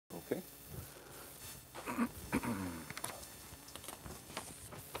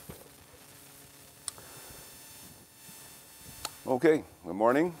Okay, good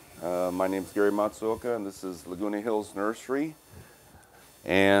morning. My name is Gary Matsuoka, and this is Laguna Hills Nursery.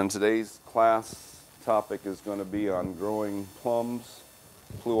 And today's class topic is going to be on growing plums,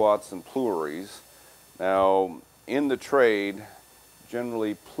 pluots, and pluerries. Now, in the trade,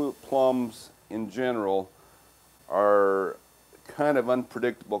 generally plums in general are kind of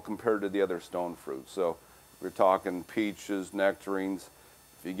unpredictable compared to the other stone fruits. So we're talking peaches, nectarines.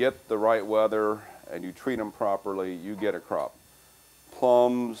 If you get the right weather and you treat them properly, you get a crop.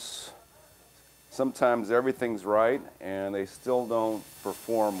 Plums, sometimes everything's right and they still don't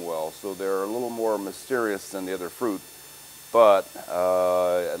perform well, so they're a little more mysterious than the other fruit. But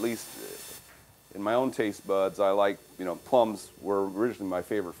at least in my own taste buds, I like, plums were originally my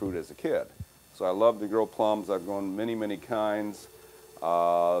favorite fruit as a kid. So I love to grow plums. I've grown many kinds.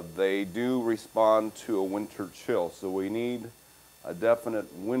 They do respond to a winter chill, so we need a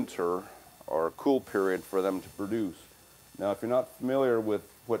definite winter or a cool period for them to produce. Now, if you're not familiar with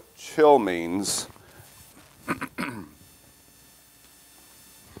what chill means,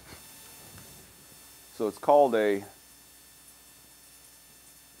 so it's called a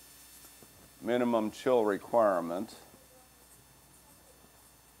minimum chill requirement.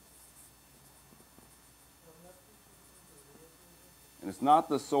 And it's not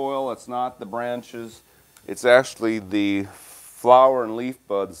the soil, it's not the branches, it's actually the flower and leaf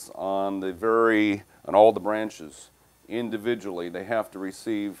buds on all the branches. Individually, they have to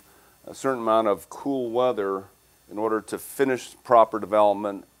receive a certain amount of cool weather in order to finish proper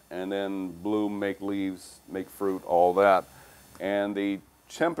development and then bloom, make leaves, make fruit, all that. And the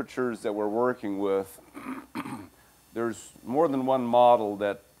temperatures that we're working with, there's more than one model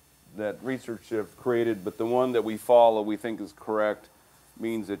that research have created, but the one that we follow we think is correct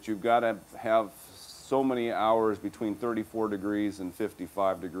means that you've got to have so many hours between 34 degrees and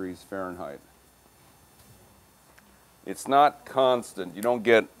 55 degrees Fahrenheit. It's not constant. You don't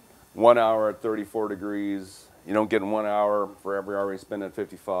get 1 hour at 34 degrees. You don't get 1 hour for every hour you spend at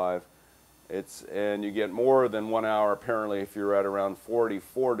 55. And you get more than 1 hour apparently if you're at around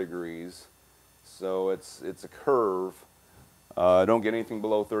 44 degrees. So it's a curve. Don't get anything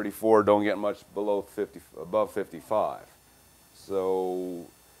below 34. Don't get much above 55. So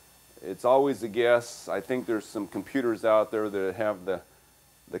it's always a guess. I think there's some computers out there that have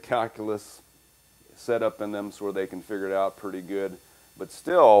the calculus set up in them so where they can figure it out pretty good. But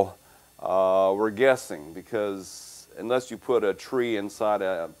still, we're guessing, because unless you put a tree inside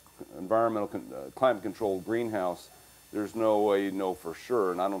an climate-controlled greenhouse, there's no way you know for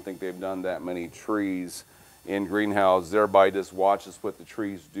sure. And I don't think they've done that many trees in greenhouses. Everybody just watches what the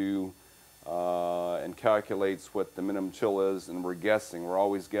trees do and calculates what the minimum chill is, and we're guessing. We're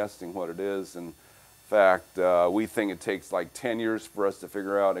always guessing what it is. And in fact, we think it takes like 10 years for us to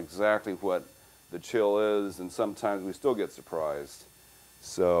figure out exactly what the chill is, and sometimes we still get surprised.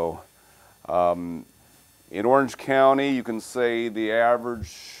 So in Orange County, you can say the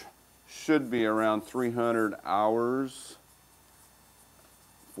average should be around 300 hours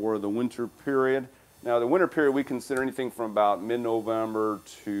for the winter period. Now, the winter period, we consider anything from about mid-November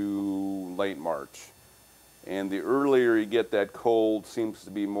to late March. And the earlier you get that cold seems to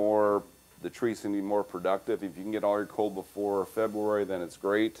be more, the trees seem to be more productive. If you can get all your cold before February, then it's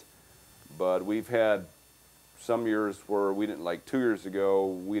great. But we've had some years where we didn't, like 2 years ago,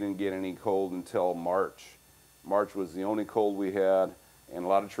 we didn't get any cold until March. March was the only cold we had, and a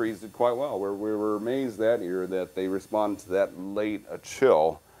lot of trees did quite well. We were amazed that year that they responded to that late a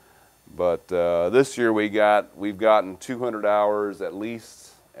chill. But this year we've gotten 200 hours at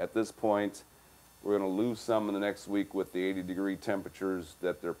least at this point. We're going to lose some in the next week with the 80-degree temperatures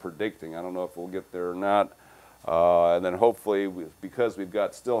that they're predicting. I don't know if we'll get there or not. And then hopefully, because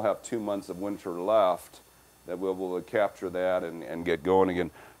still have 2 months of winter left, that we'll be able to capture that and get going again.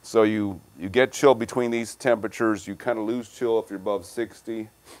 So you get chill between these temperatures. You kind of lose chill if you're above 60.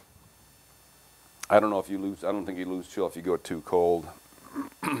 I don't think you lose chill if you go too cold.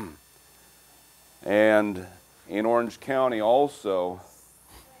 And in Orange County also,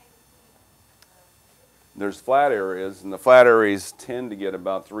 there's flat areas, and the flat areas tend to get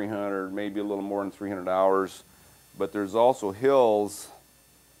about 300, maybe a little more than 300 hours. But there's also hills,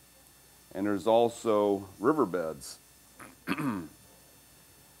 and there's also riverbeds.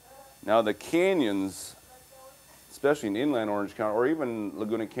 Now the canyons, especially in inland Orange County, or even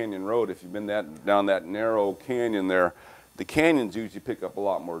Laguna Canyon Road, if you've been down that narrow canyon there, the canyons usually pick up a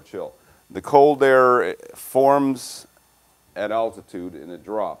lot more chill. The cold air forms at altitude and it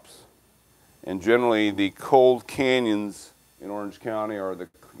drops. And generally the cold canyons in Orange County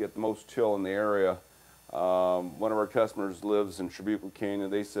get the most chill in the area. One of our customers lives in Tribuco Canyon.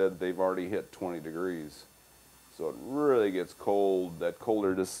 They said they've already hit 20 degrees. So it really gets cold. That cold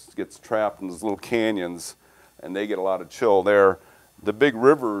air just gets trapped in those little canyons, and they get a lot of chill there. The big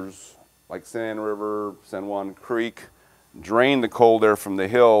rivers, like San River, San Juan Creek, drain the cold air from the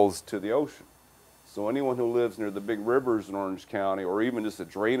hills to the ocean. So anyone who lives near the big rivers in Orange County, or even just a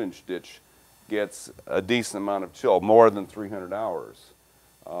drainage ditch, gets a decent amount of chill, more than 300 hours.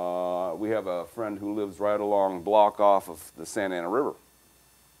 We have a friend who lives right along block off of the Santa Ana River.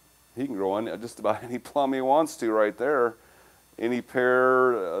 He can grow just about any plum he wants to right there. Any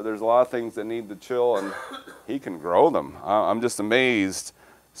pear, there's a lot of things that need the chill, and he can grow them. I'm just amazed.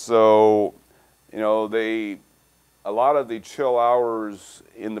 So, you know, a lot of the chill hours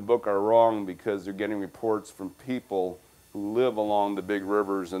in the book are wrong because they're getting reports from people who live along the big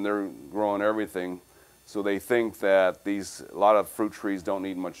rivers, and they're growing everything. So they think that a lot of fruit trees don't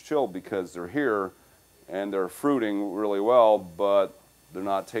need much chill because they're here and they're fruiting really well, but they're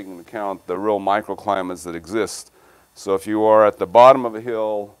not taking into account the real microclimates that exist. So if you are at the bottom of a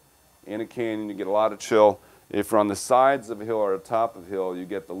hill in a canyon, you get a lot of chill. If you're on the sides of a hill or the top of a hill, you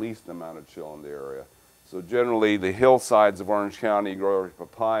get the least amount of chill in the area. So generally, the hillsides of Orange County, you grow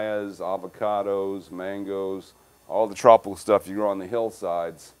papayas, avocados, mangoes, all the tropical stuff you grow on the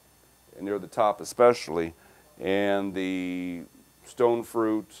hillsides, and near the top especially. And the stone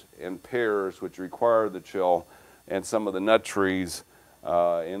fruit and pears, which require the chill, and some of the nut trees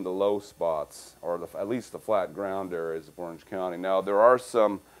in the low spots, or at least the flat ground areas of Orange County. Now, there are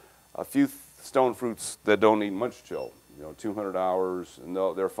a few stone fruits that don't need much chill, 200 hours, and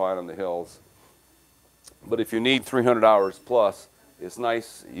they're fine on the hills. But if you need 300 hours plus, it's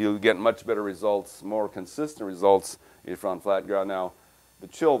nice. You'll get much better results, more consistent results if you're on flat ground. Now, the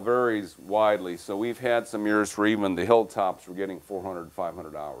chill varies widely, so we've had some years where even the hilltops were getting 400,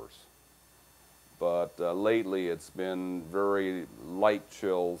 500 hours. But lately, it's been very light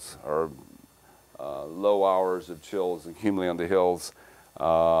chills, or low hours of chills accumulating on the hills.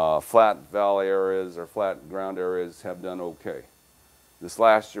 Flat valley areas or flat ground areas have done okay. This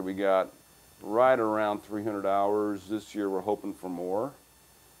last year, we got right around 300 hours. This year, we're hoping for more.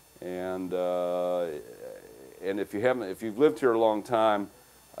 And if you've lived here a long time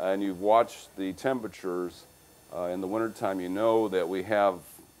and you've watched the temperatures in the wintertime, you know that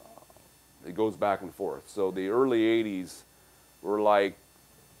it goes back and forth. So the early 80s were like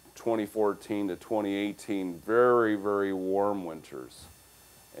 2014 to 2018, very, very warm winters.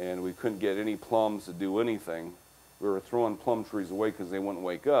 And we couldn't get any plums to do anything. We were throwing plum trees away because they wouldn't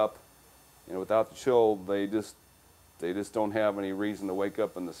wake up. And without the chill, they just don't have any reason to wake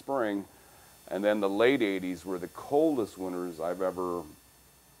up in the spring. And then the late 80s were the coldest winters I've ever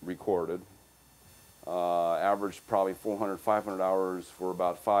recorded. Averaged probably 400, 500 hours for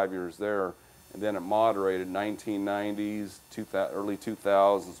about 5 years there. And then it moderated. 1990s, early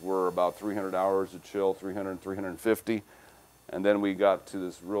 2000s were about 300 hours of chill, 300, 350. And then we got to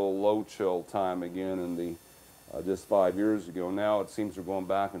this real low chill time again in the just 5 years ago. Now it seems we're going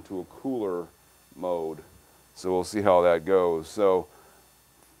back into a cooler mode. So we'll see how that goes. So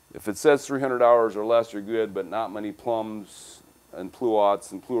if it says 300 hours or less, you're good, but not many plums and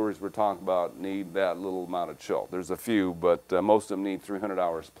pluots and pluerries we're talking about need that little amount of chill. There's a few, but most of them need 300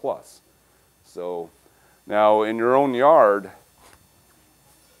 hours plus. So now in your own yard,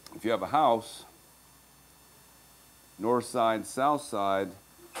 if you have a house, north side, south side,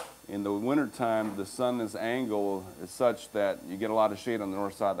 in the wintertime, the sun's angle is such that you get a lot of shade on the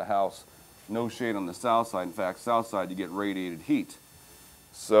north side of the house, no shade on the south side. In fact, south side, you get radiated heat.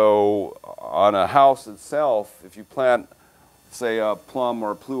 So on a house itself, if you plant, say, a plum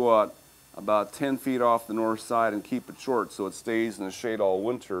or a pluot about 10 feet off the north side and keep it short so it stays in the shade all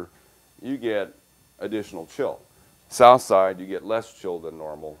winter, you get additional chill. South side, you get less chill than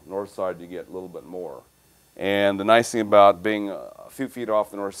normal. North side, you get a little bit more. And the nice thing about being a few feet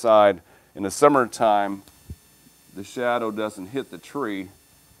off the north side, in the summertime, the shadow doesn't hit the tree,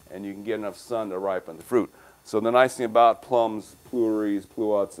 and you can get enough sun to ripen the fruit. So the nice thing about plums, pluerries,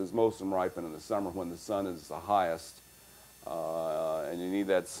 pluots is most of them ripen in the summer when the sun is the highest. And you need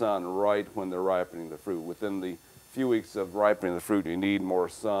that sun right when they're ripening the fruit. Within the few weeks of ripening the fruit, you need more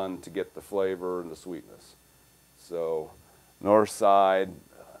sun to get the flavor and the sweetness. So north side,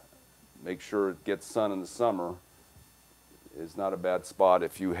 make sure it gets sun in the summer, is not a bad spot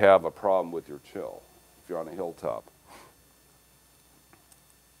if you have a problem with your chill, if you're on a hilltop.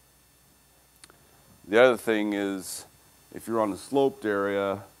 The other thing is, if you're on a sloped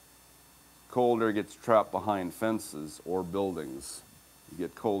area, cold air gets trapped behind fences or buildings. You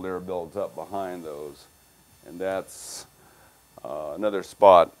get cold air built up behind those, and that's another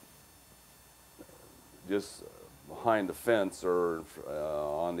spot. Just behind the fence or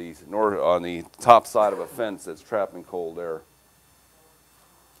on the top side of a fence that's trapping cold air.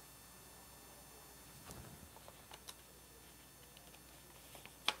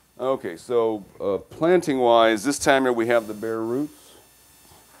 Okay, so planting-wise, this time here we have the bare roots.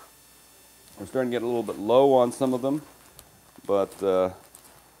 We're starting to get a little bit low on some of them, but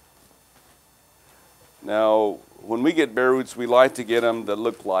now when we get bare roots, we like to get them that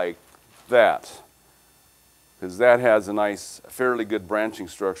look like that, because that has a nice, fairly good branching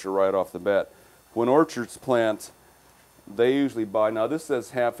structure right off the bat. When orchards plant, they usually buy, now this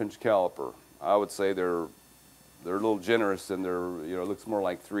says 1/2-inch caliper. I would say they're a little generous, and it looks more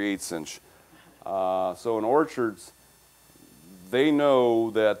like 3/8 inch. So in orchards, they know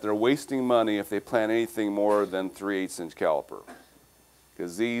that they're wasting money if they plant anything more than 3/8 inch caliper,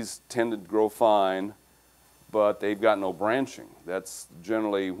 because these tend to grow fine, but they've got no branching. That's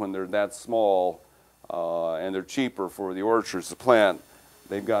generally when they're that small, and they're cheaper for the orchards to plant.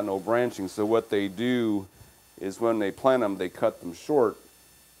 They've got no branching. So what they do is when they plant them, they cut them short,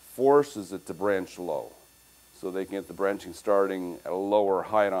 forces it to branch low, so they can get the branching starting at a lower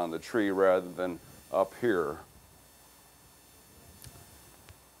height on the tree rather than up here.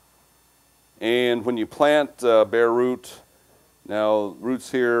 And when you plant bare root, now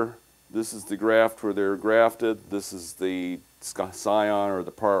roots here, this is the graft where they're grafted. This is the scion, or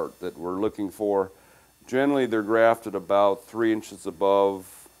the part that we're looking for. Generally, they're grafted about 3 inches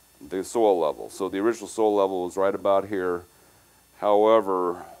above the soil level. So the original soil level is right about here.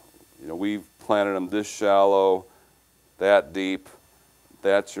 However, we've planted them this shallow, that deep.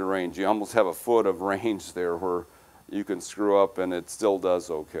 That's your range. You almost have a foot of range there where you can screw up and it still does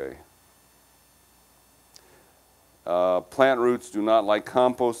okay. Plant roots do not like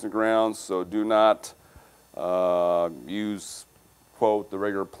compost in the ground, so do not use, quote, the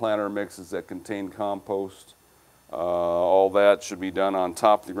regular planter mixes that contain compost. All that should be done on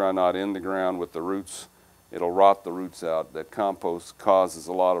top of the ground, not in the ground with the roots. It'll rot the roots out. That compost causes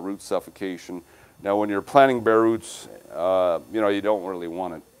a lot of root suffocation. Now when you're planting bare roots, you don't really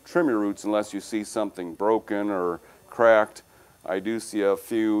want to trim your roots unless you see something broken or cracked. I do see a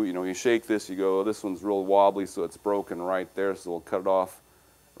few, you shake this, you go, this one's real wobbly, so it's broken right there, so we'll cut it off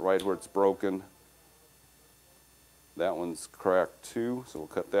right where it's broken. That one's cracked too, so we'll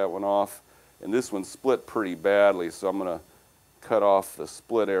cut that one off. And this one's split pretty badly, so I'm going to cut off the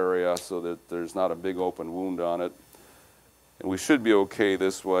split area so that there's not a big open wound on it. And we should be okay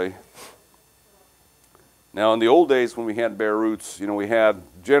this way. Now in the old days when we had bare roots,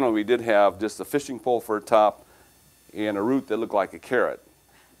 generally we did have just a fishing pole for a top and a root that looked like a carrot.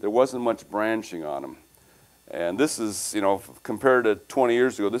 There wasn't much branching on them. And this is, compared to 20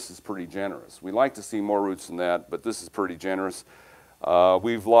 years ago, this is pretty generous. We like to see more roots than that, but this is pretty generous.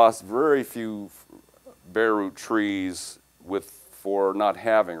 We've lost very few bare root trees for not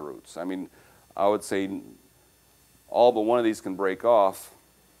having roots. I mean, I would say all but one of these can break off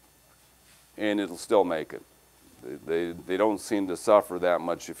and it'll still make it. They don't seem to suffer that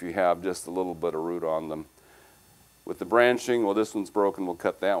much if you have just a little bit of root on them. With the branching, well, this one's broken, we'll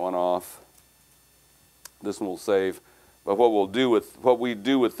cut that one off. This one will save. But what we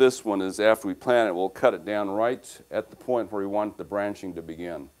do with this one is after we plant it, we'll cut it down right at the point where we want the branching to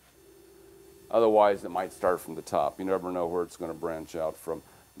begin. Otherwise, it might start from the top. You never know where it's going to branch out from.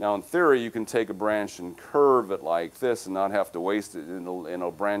 Now, in theory, you can take a branch and curve it like this and not have to waste it, and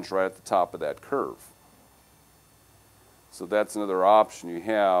it'll branch right at the top of that curve. So that's another option you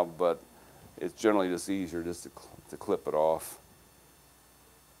have, but it's generally just easier just to clip it off.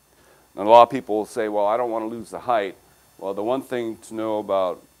 And a lot of people will say, well, I don't want to lose the height. Well, the one thing to know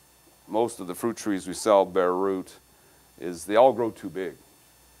about most of the fruit trees we sell bare root is they all grow too big.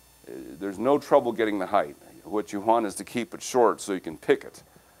 There's no trouble getting the height. What you want is to keep it short so you can pick it.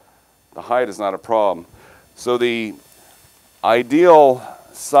 The height is not a problem. So the ideal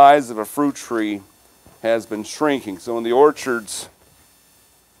size of a fruit tree has been shrinking. So in the orchards,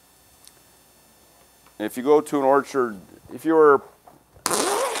 if you go to an orchard, if you were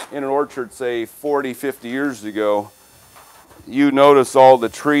in an orchard, say 40, 50 years ago, you notice all the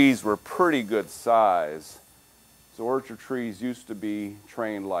trees were pretty good size. So orchard trees used to be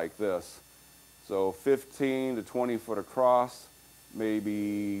trained like this. So 15 to 20 foot across,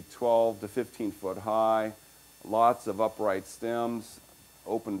 maybe 12 to 15 foot high, lots of upright stems,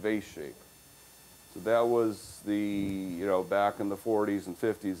 open vase shape. So that was the, back in the 40s and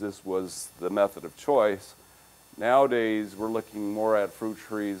 50s, this was the method of choice. Nowadays, we're looking more at fruit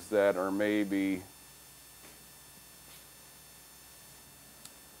trees that are maybe,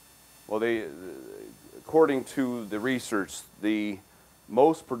 well, according to the research, the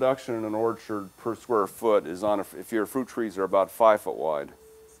most production in an orchard per square foot is on, if your fruit trees are about 5 foot wide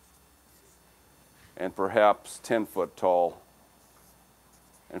and perhaps 10 foot tall.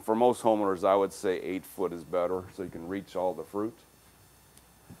 And for most homeowners, I would say 8 foot is better, so you can reach all the fruit.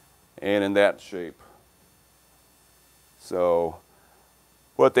 And in that shape. So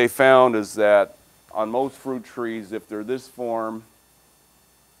what they found is that on most fruit trees, if they're this form,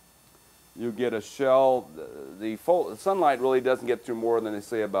 you get a shell. The sunlight really doesn't get through more than, they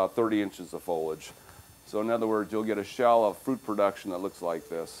say, about 30 inches of foliage. So in other words, you'll get a shell of fruit production that looks like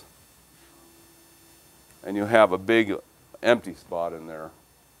this. And you have a big empty spot in there.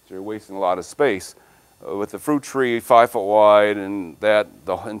 So you're wasting a lot of space. With the fruit tree 5 foot wide, and that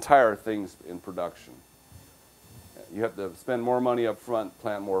the entire thing's in production. You have to spend more money up front,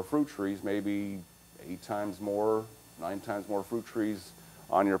 plant more fruit trees, maybe 8 times more, 9 times more fruit trees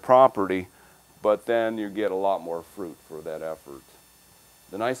on your property, but then you get a lot more fruit for that effort.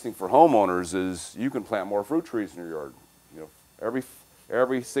 The nice thing for homeowners is you can plant more fruit trees in your yard. You know,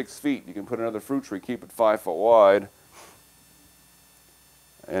 every 6 feet you can put another fruit tree, keep it 5 foot wide,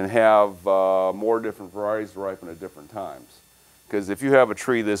 and have more different varieties ripen at different times. Because if you have a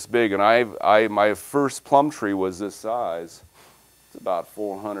tree this big, and my first plum tree was this size, it's about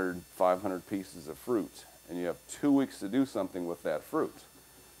 400, 500 pieces of fruit, and you have 2 weeks to do something with that fruit.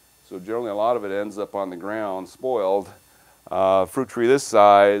 So generally a lot of it ends up on the ground spoiled. Fruit tree this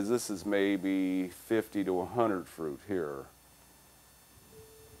size, this is maybe 50 to 100 fruit here.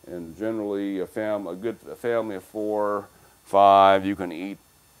 And generally a family of 4, 5, you can eat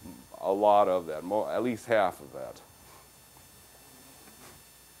a lot of that, at least half of that.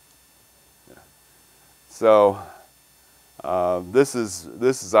 Yeah. So this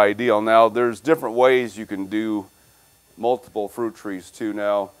is ideal. Now there's different ways you can do multiple fruit trees too.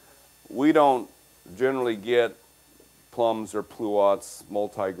 Now we don't generally get plums or pluots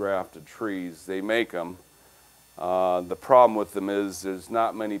multi-grafted trees. They make them. The problem with them is there's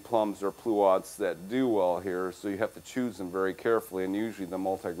not many plums or pluots that do well here, so you have to choose them very carefully, and usually the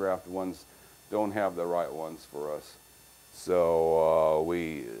multi-grafted ones don't have the right ones for us. So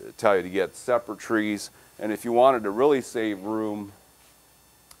we tell you to get separate trees, and if you wanted to really save room,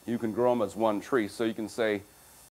 you can grow them as one tree. So you can say,